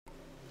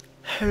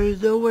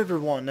Hello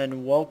everyone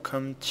and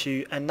welcome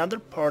to another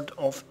part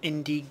of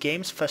Indie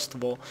Games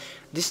Festival,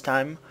 this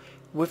time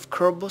with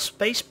Kerbal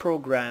Space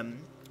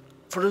Program.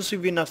 For those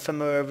of you not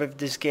familiar with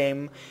this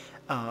game,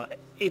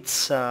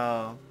 it's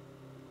well,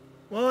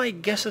 I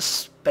guess a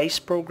space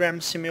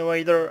program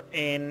simulator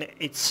in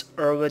its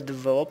early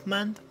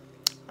development.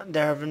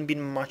 There haven't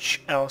been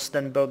much else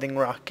than building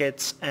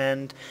rockets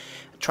and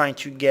trying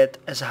to get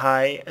as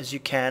high as you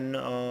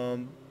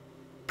can,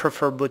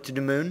 preferably to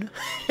the moon.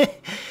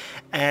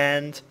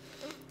 And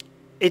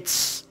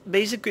it's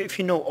basically, if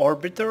you know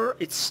Orbiter,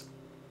 it's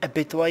a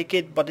bit like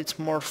it, but it's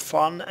more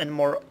fun and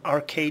more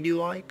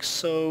arcadey-like.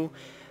 So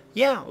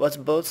yeah, let's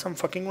build some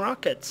fucking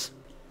rockets.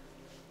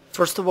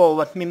 First of all,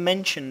 let me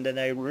mention that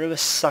I really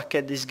suck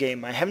at this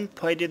game. I haven't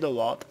played it a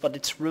lot, but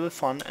it's really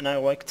fun and I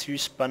like to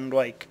spend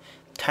like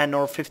 10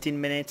 or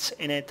 15 minutes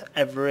in it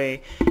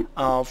every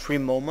free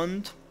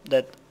moment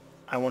that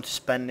I want to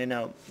spend in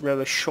a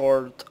really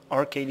short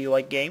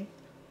arcadey-like game.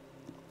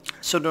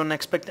 So don't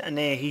expect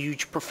any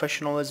huge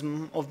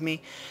professionalism of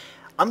me.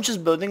 I'm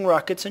just building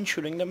rockets and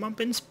shooting them up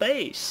in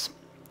space.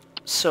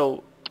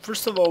 So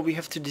first of all, we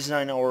have to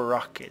design our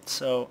rocket.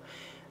 So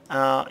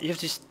you have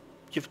to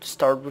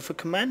start with a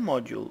command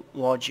module,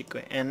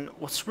 logically. And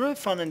what's really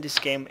fun in this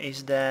game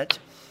is that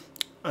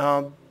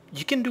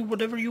you can do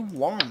whatever you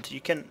want.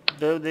 You can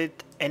build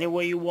it any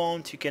way you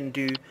want. You can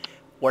do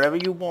whatever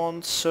you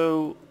want.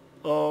 So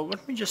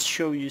let me just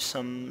show you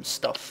some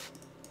stuff.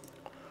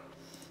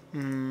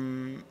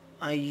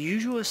 I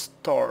usually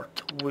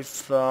start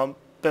with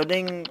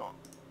building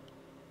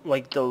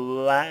like the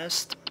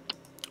last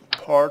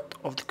part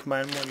of the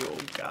command module.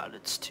 Oh god,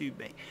 it's too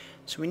big.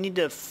 So we need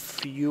a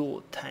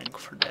fuel tank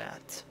for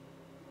that.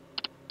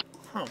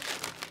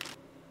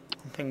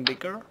 Something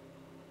bigger?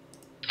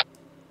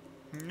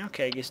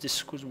 Okay, I guess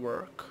this could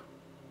work.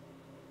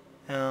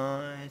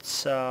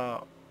 It's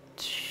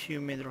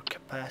 2-meter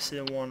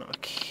capacity one.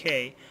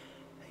 Okay,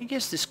 I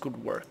guess this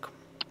could work.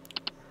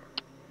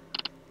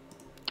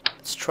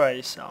 Let's try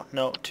this out.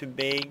 No, too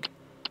big.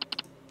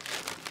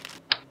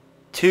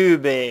 Too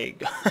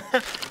big!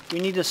 We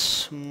need a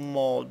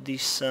small,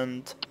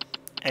 decent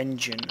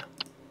engine.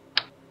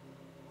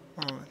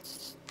 Oh,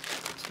 it's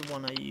the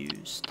one I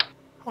used.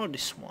 How about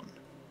this one?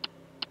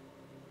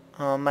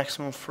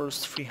 Maximum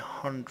first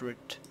 300.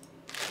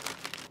 I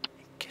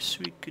guess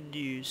we could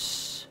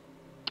use...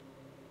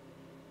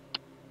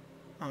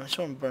 Oh, this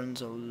one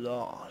burns a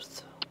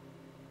lot.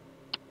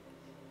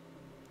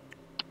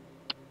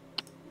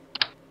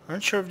 I'm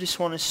not sure if this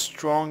one is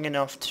strong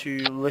enough to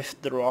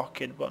lift the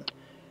rocket, but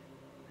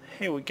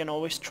hey, we can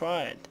always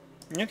try it.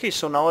 Okay,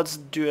 so now let's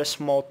do a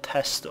small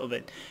test of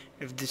it,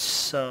 if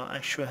this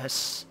actually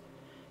has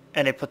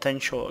any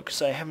potential,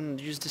 because I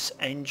haven't used this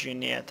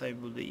engine yet, I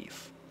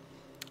believe.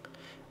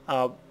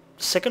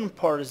 Second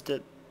part is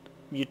that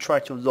you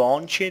try to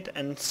launch it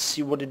and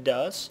see what it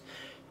does.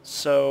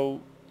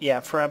 So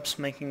yeah, perhaps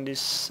making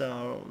this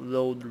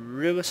load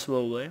really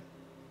slowly.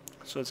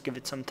 So let's give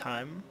it some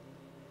time.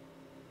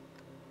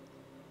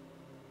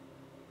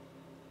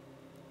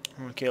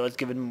 Okay, let's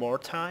give it more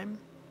time.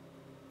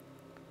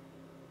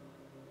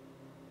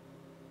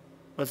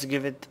 Let's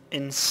give it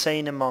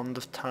insane amount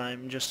of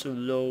time just to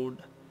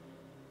load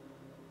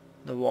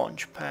the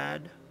launch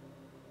pad.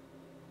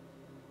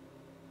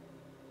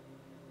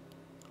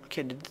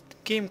 Okay, did the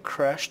game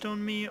crashed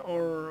on me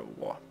or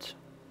what?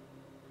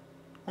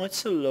 Oh, it's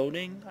still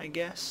loading, I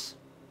guess.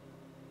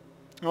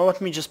 Now let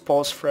me just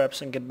pause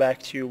perhaps and get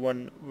back to you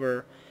when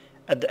we're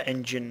at the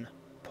engine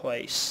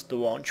place, the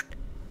launch pad.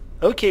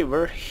 Okay,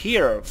 we're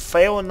here.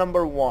 Fail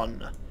number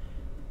 1.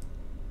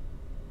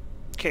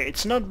 Okay,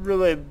 it's not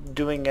really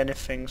doing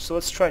anything, so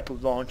let's try to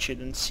launch it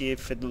and see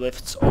if it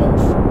lifts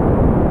off.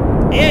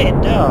 Yeah, it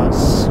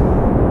does.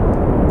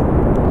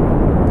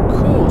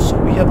 Cool, so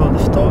we have a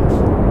liftoff.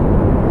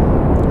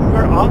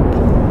 We're up.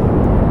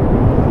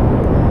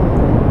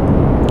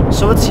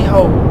 So let's see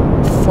how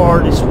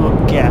far this will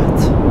get.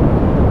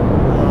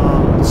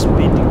 Let's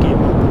speed the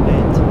game up a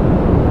bit.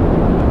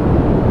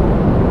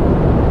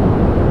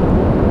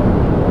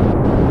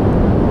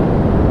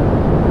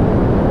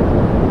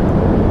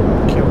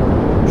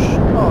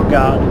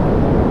 God,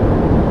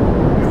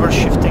 we were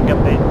shifting a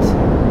bit.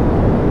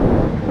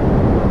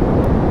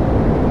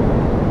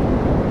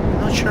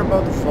 I'm not sure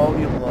about the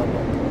volume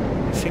level.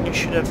 I think I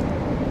should have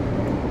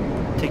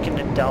taken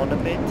it down a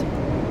bit.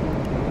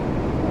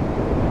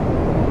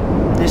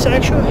 This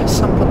actually has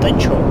some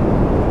potential.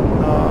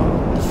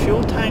 The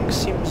fuel tank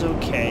seems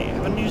okay. I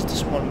haven't used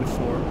this one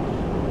before,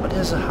 but it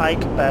has a high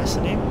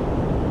capacity.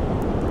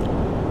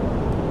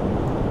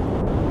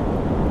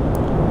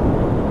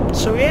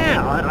 So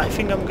yeah, I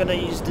think I'm gonna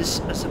use this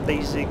as a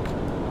basic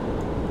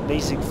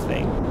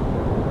thing.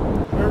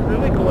 We're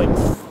really going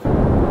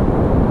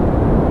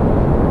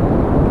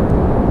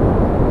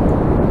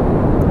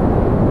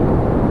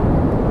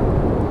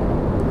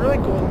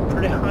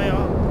pretty high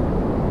up.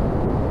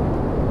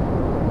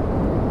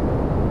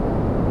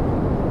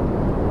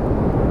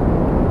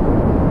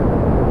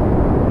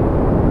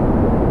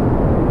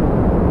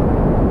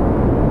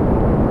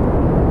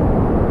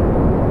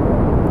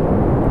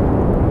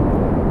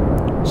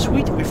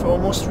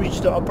 almost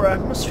reached the upper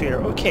atmosphere.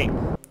 Okay,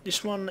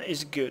 this one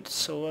is good.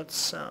 So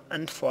let's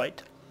end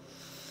flight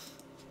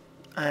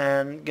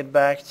and get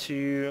back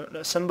to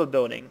the assemble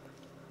building.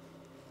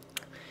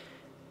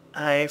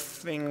 I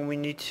think we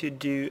need to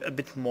do a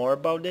bit more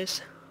about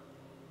this.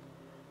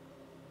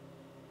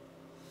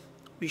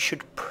 We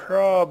should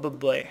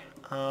probably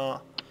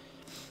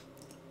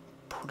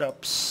put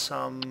up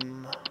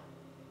some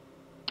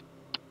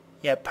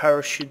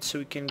parachutes so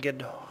we can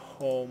get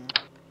home.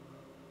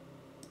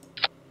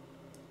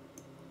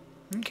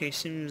 Okay,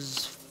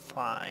 seems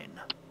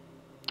fine.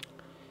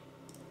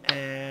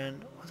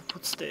 And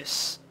what's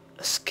this?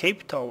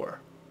 Escape tower.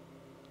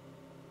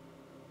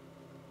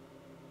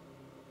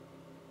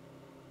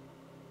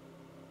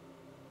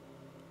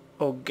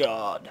 Oh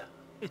god,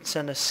 it's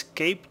an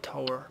escape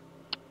tower.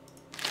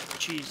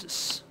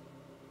 Jesus.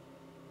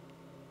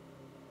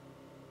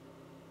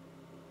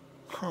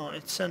 Huh,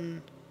 it's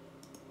an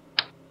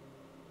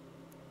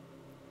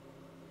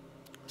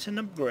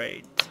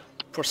upgrade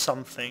for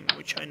something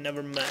which I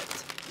never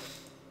met.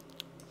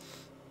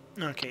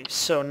 Okay,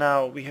 so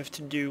now we have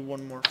to do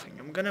one more thing.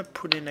 I'm gonna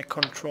put in a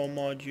control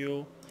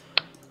module.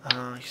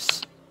 I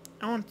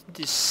want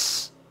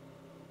this.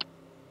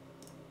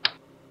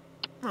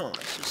 Oh,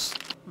 let's just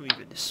leave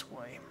it this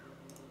way.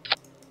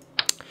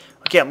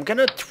 Okay, I'm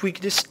gonna tweak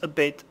this a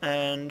bit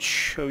and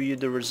show you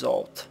the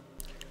result.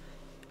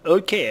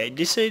 Okay, I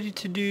decided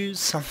to do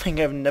something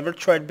I've never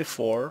tried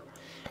before,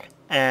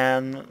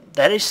 and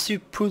that is to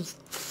put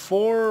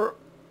 4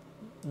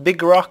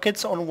 big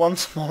rockets on one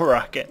small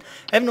rocket.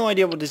 I have no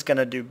idea what this is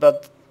gonna do,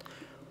 but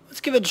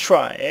let's give it a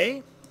try,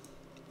 eh?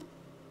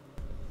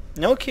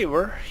 Okay,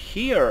 we're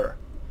here,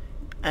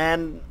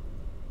 and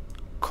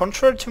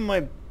contrary to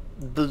my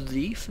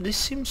belief, this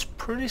seems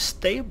pretty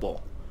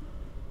stable.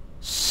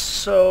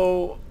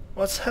 So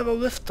let's have a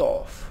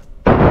liftoff.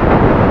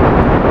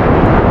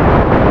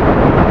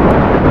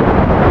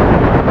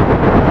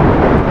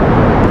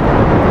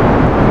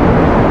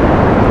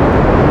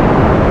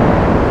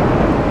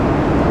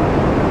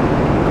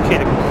 Okay,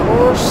 the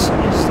course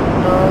is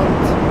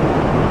not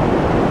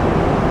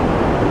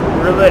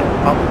really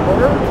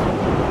upward,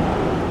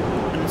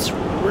 and it's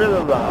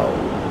really loud.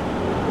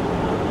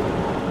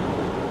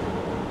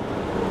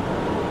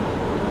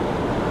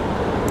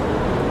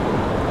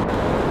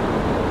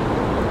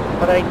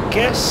 But I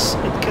guess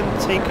it can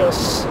take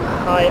us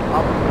high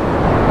up.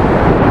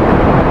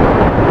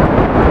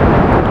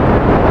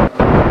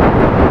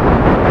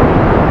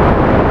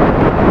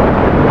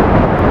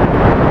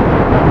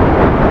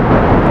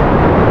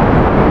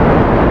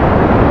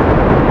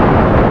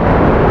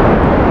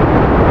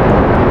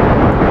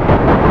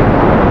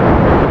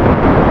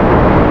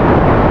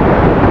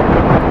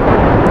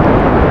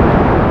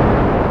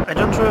 I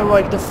don't really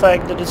like the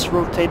fact that it's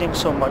rotating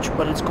so much,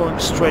 but it's going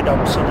straight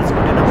up, so that's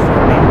good enough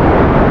for me.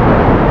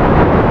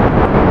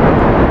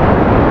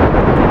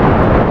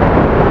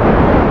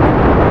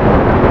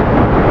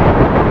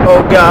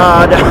 Oh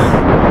god!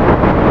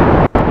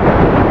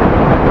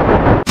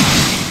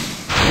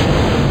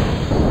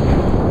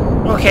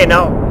 Okay,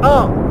 now,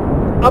 up.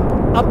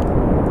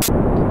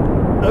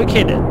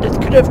 Okay,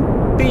 that could have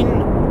been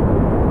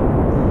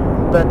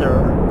better.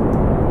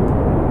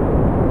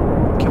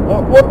 Okay,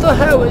 what the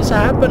hell is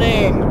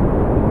happening?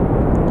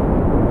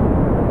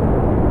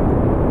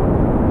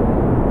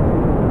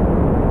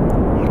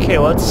 Okay,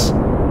 let's...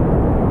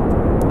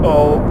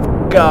 Oh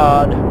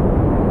god.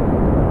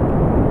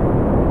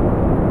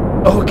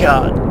 Oh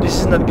god, this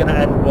is not gonna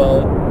end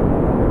well.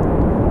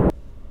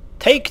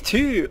 Take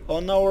 2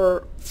 on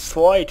our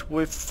flight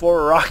with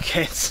 4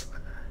 rockets.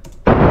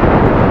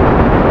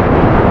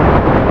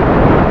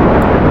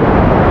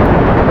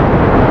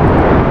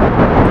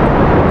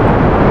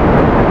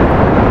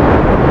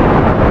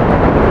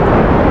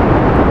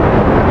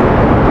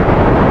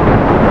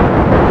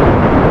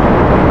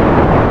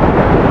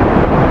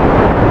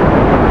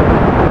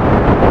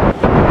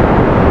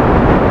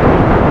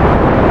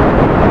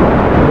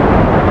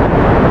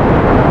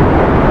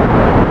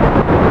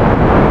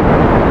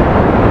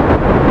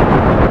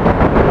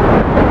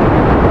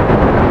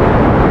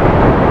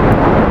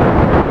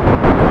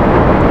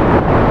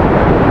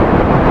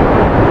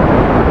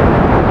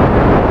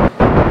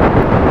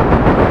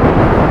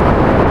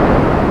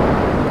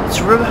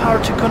 Really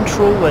hard to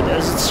control it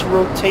as it's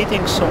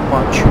rotating so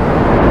much.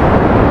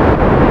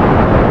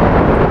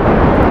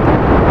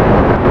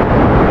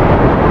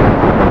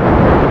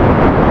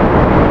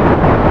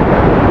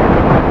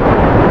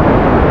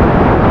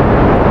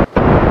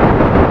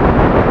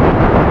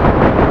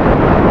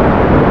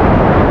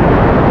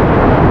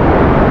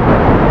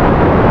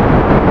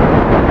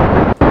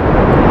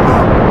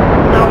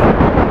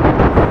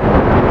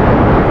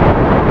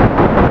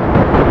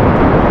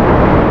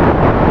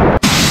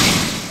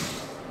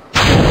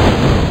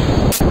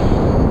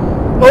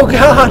 Oh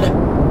god!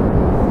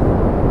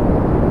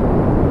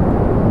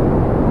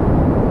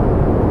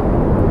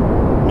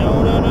 No.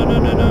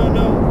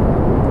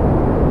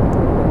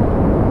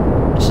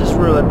 This is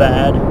really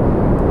bad.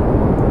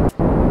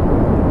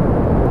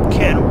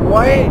 Okay, and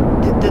why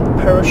did the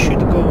parachute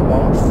go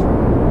off?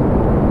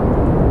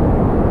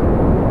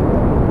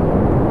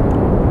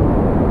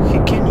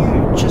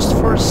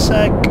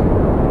 sec.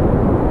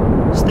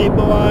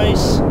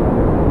 Stabilize.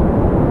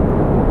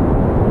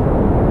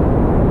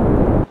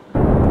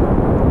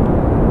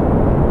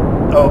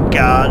 Oh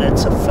god,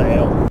 it's a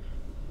fail.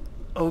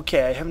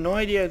 Okay, I have no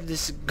idea if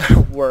this is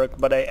gonna work,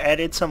 but I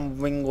added some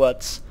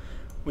winglets,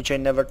 which I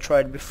never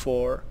tried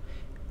before,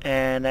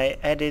 and I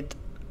added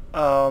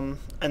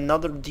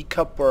another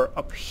decoupler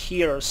up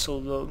here so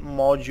the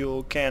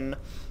module can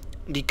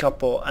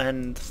decouple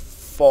and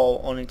fall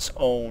on its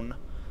own.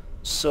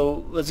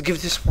 So let's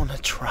give this one a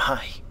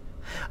try.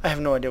 I have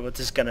no idea what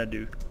this is gonna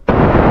do.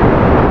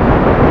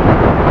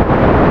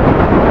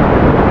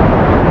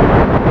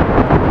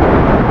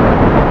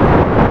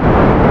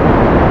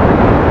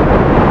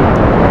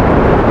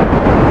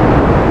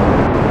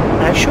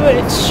 Actually,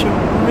 it's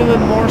really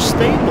more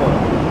stable.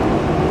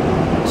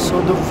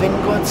 So the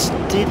winglets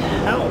did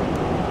help.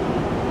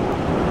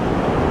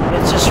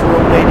 It's just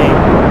rotating.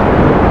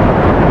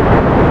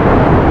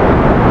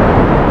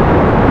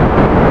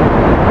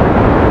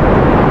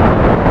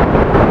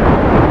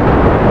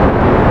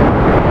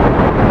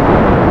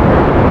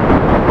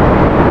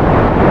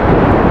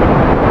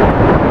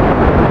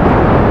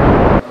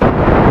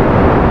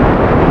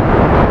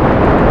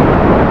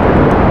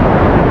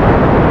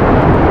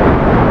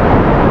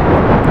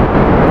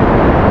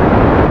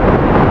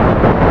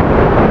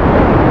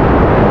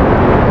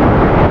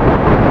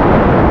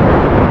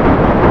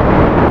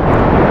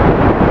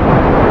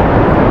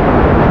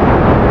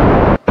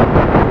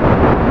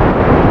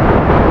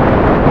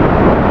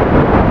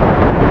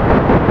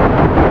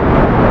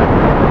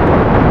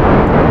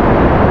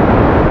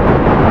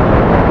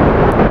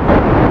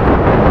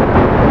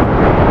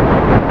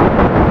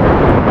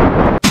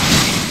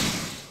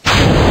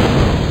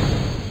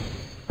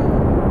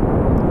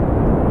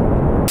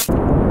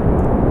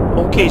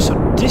 Okay, so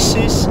this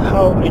is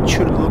how it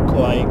should look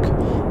like,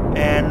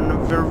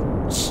 and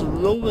we're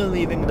slowly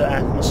leaving the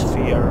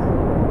atmosphere.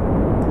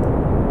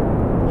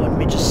 Let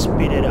me just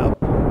speed it up.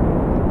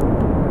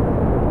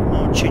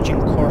 Not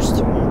changing course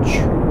too much.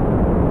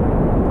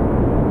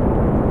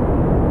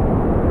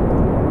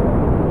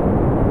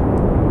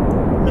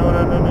 No,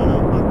 no, no, no, no.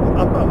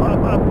 Up, up, up,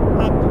 up, up,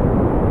 up.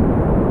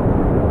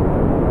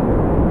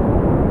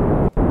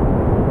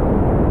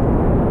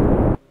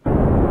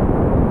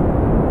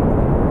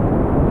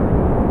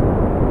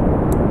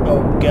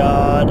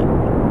 God,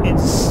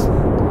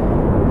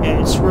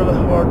 it's really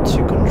hard to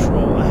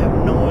control. I have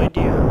no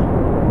idea.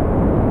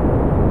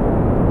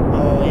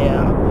 Oh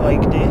yeah,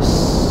 like this.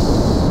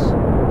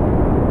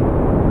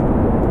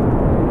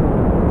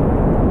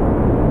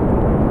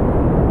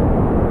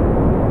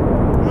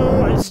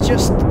 No, it's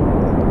just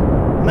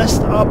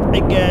messed up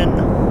again.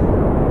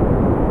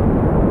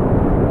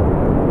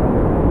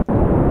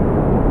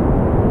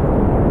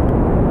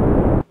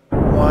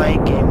 Why,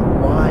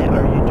 game? Why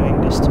are you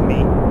doing this to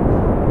me?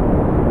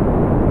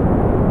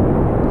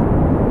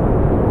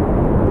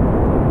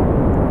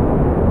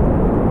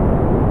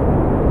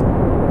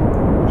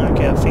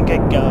 I think I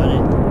got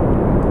it.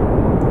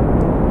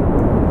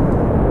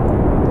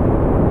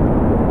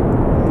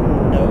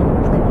 No,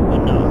 probably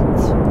not.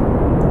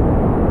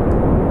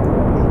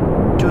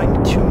 I'm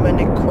doing too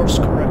many course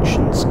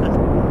corrections at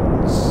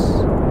once.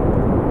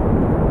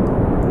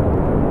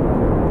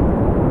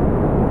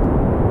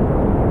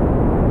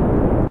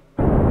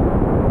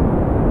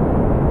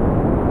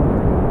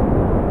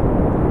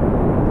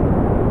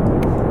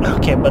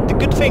 Okay, but the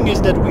good thing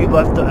is that we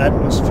left the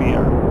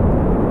atmosphere.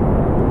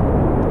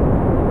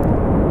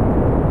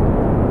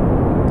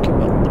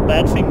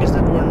 Bad thing is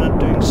that we're not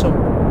doing so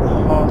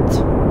hot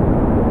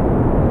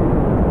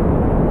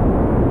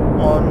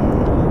on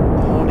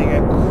holding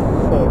a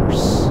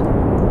course.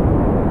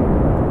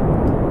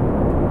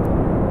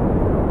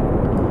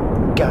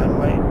 God,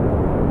 my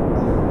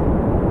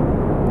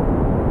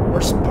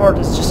worst part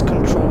is just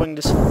controlling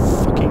this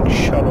fucking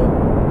shuttle.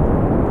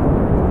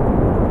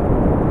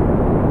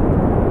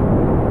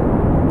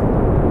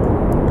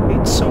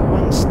 It's so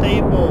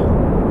unstable.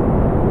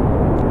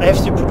 I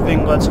have to put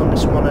winglets on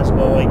this one as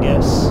well, I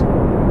guess.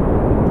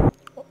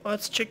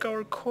 Let's check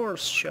our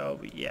course, shall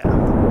we? Yeah,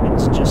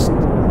 it's just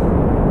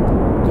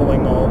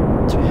going all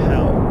to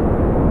hell.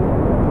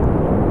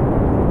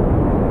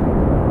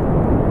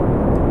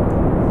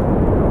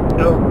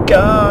 Oh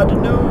God,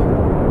 no!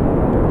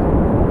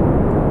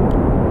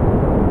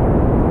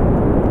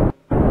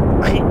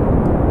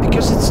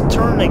 Because it's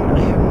turning, I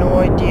have no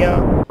idea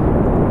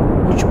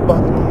which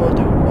button will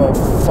do. Oh,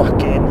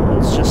 fuck it.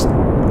 Let's just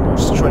go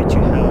straight to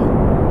hell.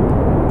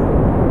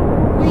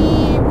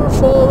 We're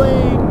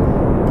falling!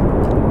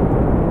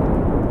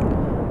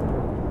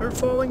 We're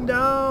falling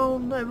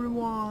down,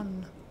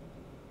 everyone!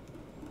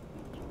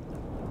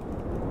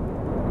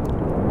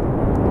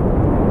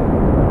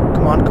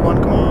 Come on, come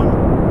on, come on!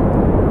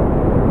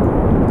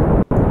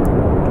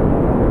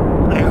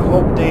 I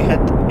hope they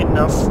had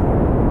enough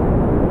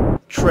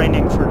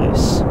training for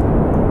this.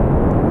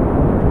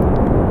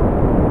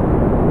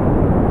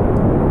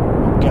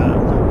 Oh God.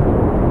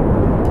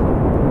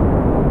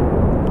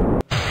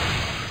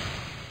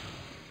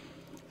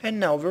 And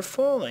now we're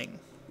falling.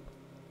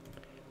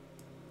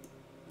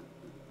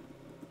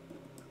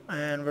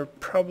 and we're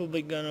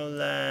probably gonna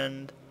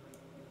land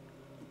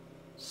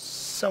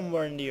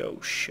somewhere in the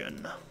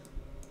ocean.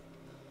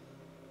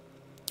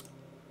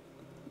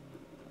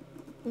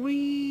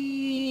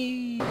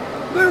 We're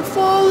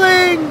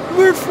falling!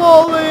 We're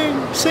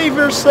falling! Save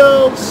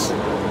yourselves!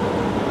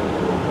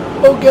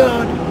 Oh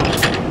god!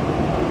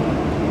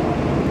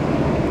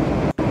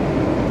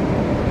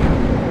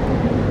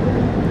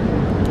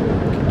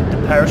 Did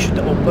the parachute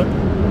open?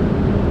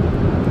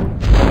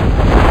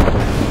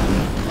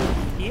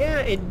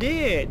 Yeah, it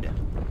did!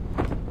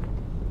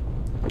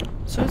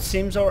 So it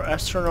seems our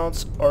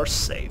astronauts are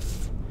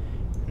safe.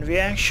 And we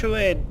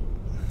actually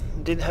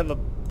did have a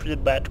pretty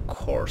bad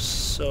course,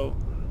 so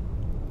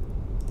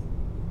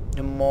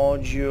the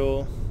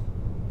module,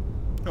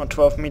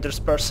 12 meters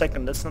per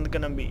second, that's not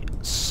gonna be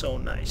so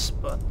nice,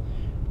 but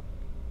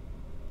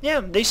yeah,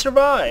 they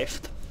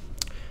survived.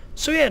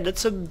 So yeah,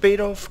 that's a bit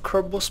of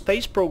Kerbal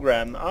space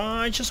program.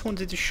 I just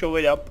wanted to show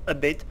it up a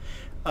bit.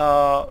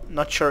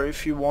 Not sure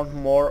if you want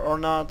more or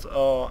not.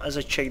 As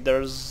I checked,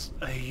 there's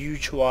a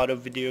huge lot of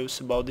videos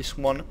about this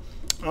one,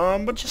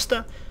 but just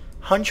a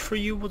hunch for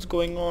you what's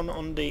going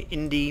on the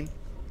indie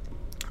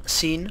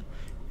scene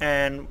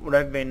and what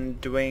I've been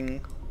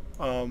doing,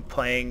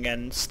 playing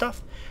and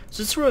stuff.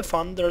 So it's really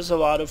fun. There's a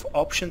lot of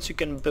options. You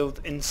can build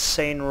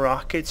insane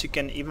rockets, you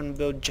can even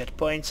build jet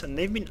planes, and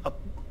they've been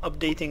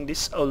updating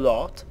this a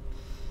lot.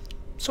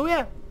 So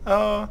yeah,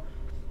 I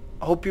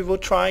hope you will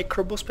try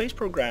Kerbal Space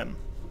Program.